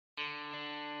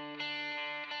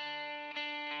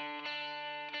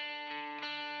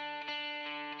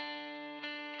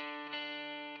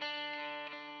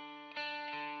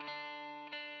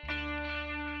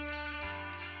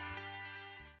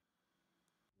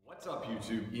What's up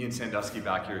YouTube? Ian Sandusky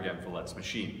back here again for Let's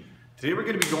Machine. Today we're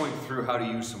going to be going through how to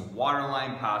use some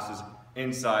waterline passes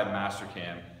inside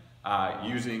Mastercam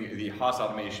using the Haas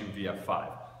Automation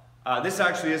VF5. This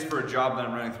actually is for a job that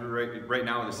I'm running through right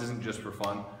now. This isn't just for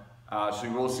fun. So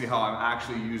you will see how I'm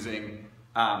actually using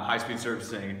high-speed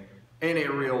surfacing in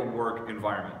a real work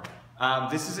environment.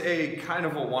 This is a kind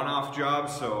of a one-off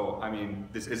job, so I mean,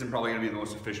 this isn't probably going to be the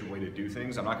most efficient way to do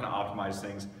things. I'm not going to optimize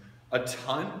things a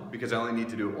ton because I only need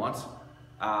to do it once.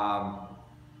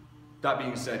 That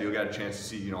being said, you'll get a chance to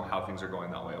see, how things are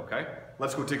going that way. Okay,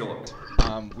 let's go take a look.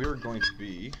 We're going to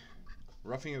be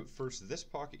roughing out first this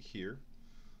pocket here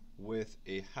with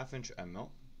a 1/2 inch end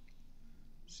mill.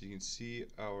 So you can see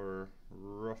our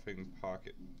roughing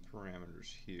pocket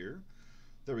parameters here.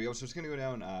 There we go. So it's going to go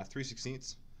down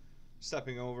 3/16,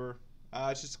 stepping over.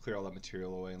 It's just to clear all that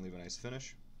material away and leave a nice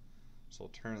finish. So I'll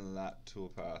turn that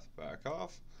toolpath back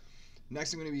off.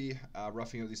 Next, I'm going to be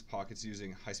roughing out these pockets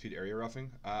using high-speed area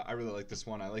roughing. I really like this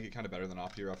one. I like it kind of better than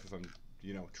opti rough if I'm,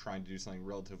 trying to do something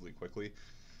relatively quickly.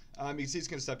 You can see it's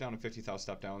going to step down to 50,000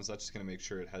 step downs. That's just going to make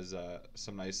sure it has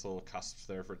some nice little cusps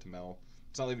there for it to mill.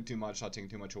 It's not leaving too much, not taking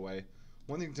too much away.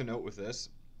 One thing to note with this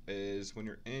is when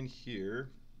you're in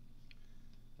here,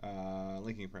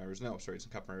 linking parameters. No, sorry, it's a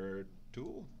cut parameter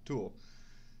tool.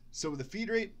 So the feed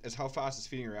rate is how fast it's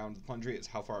feeding around. The plunge rate is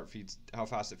how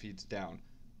fast it feeds down.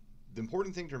 The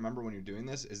important thing to remember when you're doing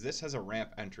this is this has a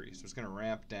ramp entry, so it's going to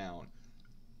ramp down.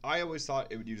 I always thought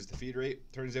it would use the feed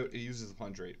rate. Turns out it uses the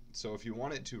plunge rate. So if you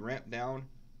want it to ramp down,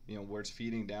 where it's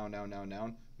feeding down,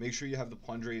 make sure you have the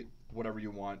plunge rate, whatever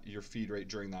you want your feed rate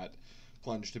during that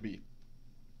plunge to be.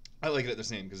 I like it at the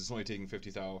same because it's only taking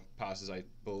 50,000 passes. I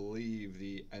believe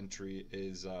the entry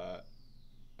is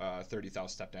 30,000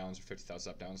 step downs or 50,000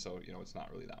 step downs, so it's not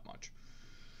really that much.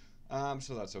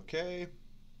 So that's okay.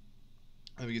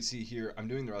 And we can see here, I'm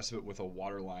doing the rest of it with a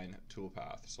waterline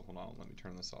toolpath. So hold on, let me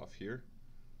turn this off here.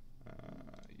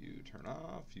 You turn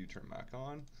off, you turn back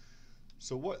on.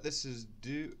 So what this is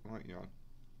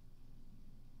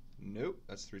nope,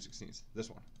 that's 3/16. This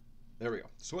one. There we go.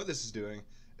 So what this is doing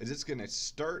is it's going to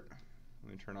start,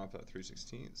 let me turn off that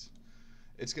 3/16.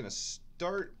 It's going to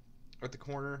start at the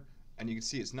corner, and you can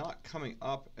see it's not coming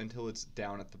up until it's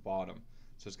down at the bottom.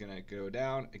 So it's going to go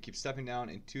down and keep stepping down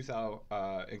in 2,000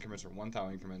 increments or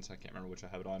 1,000 increments. I can't remember which I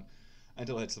have it on.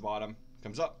 Until it hits the bottom,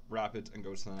 comes up, rapids, and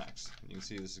goes to the next. You can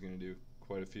see this is going to do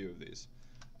quite a few of these.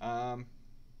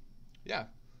 Yeah,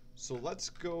 so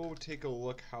let's go take a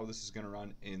look how this is going to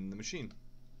run in the machine.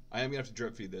 I am going to have to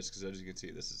drip feed this because as you can see,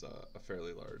 this is a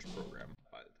fairly large program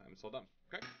by the time it's all done.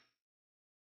 Okay.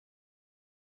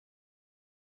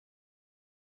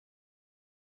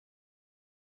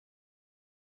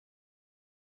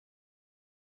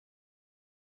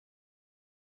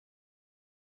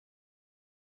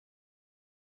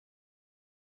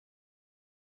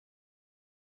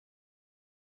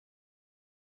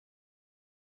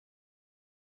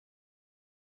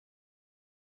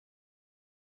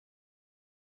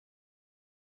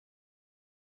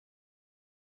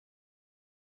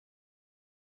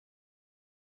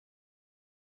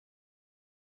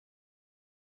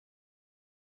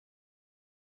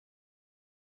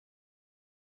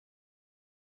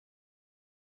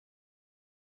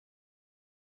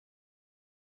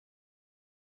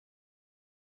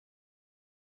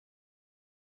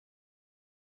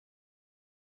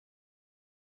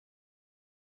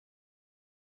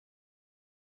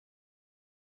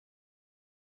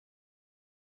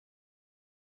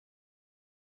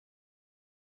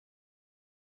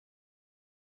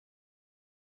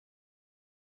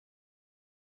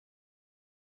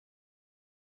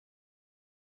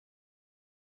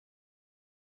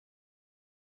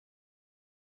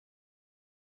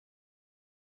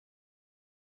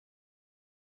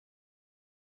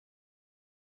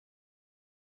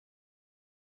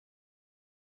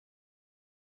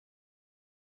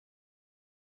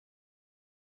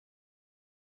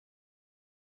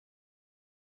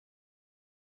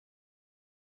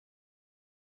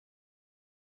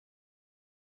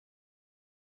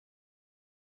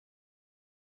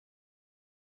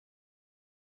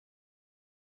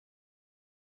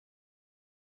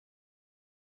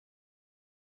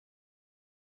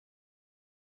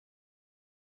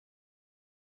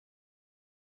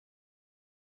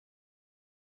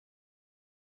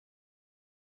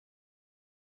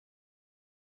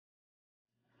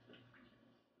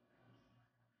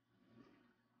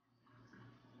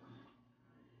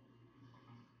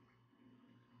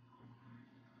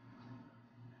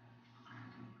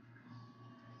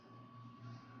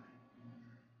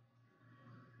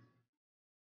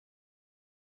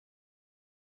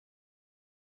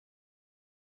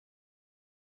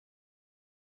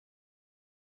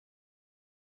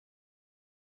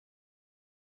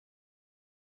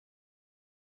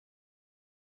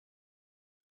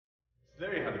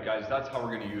 There you have it, guys. That's how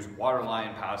we're going to use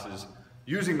Waterline passes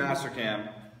using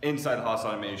Mastercam inside the Hoss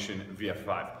Automation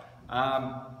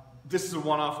VF5. This is a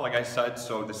one-off, like I said,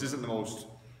 so this isn't the most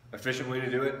efficient way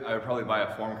to do it. I would probably buy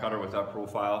a form cutter with that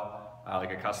profile,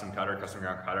 like a custom cutter, custom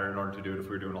ground cutter in order to do it if we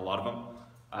were doing a lot of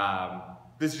them.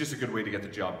 This is just a good way to get the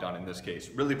job done in this case.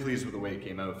 Really pleased with the way it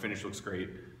came out. Finish looks great.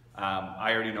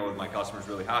 I already know that my customer's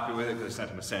really happy with it because I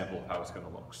sent him a sample of how it's going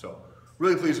to look. So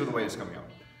really pleased with the way it's coming out.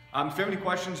 If you have any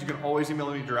questions, you can always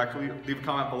email me directly. Leave a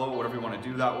comment below, whatever you want to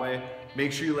do that way.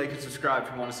 Make sure you like and subscribe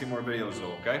if you want to see more videos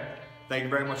though, okay? Thank you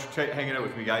very much for hanging out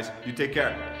with me, guys. You take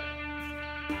care.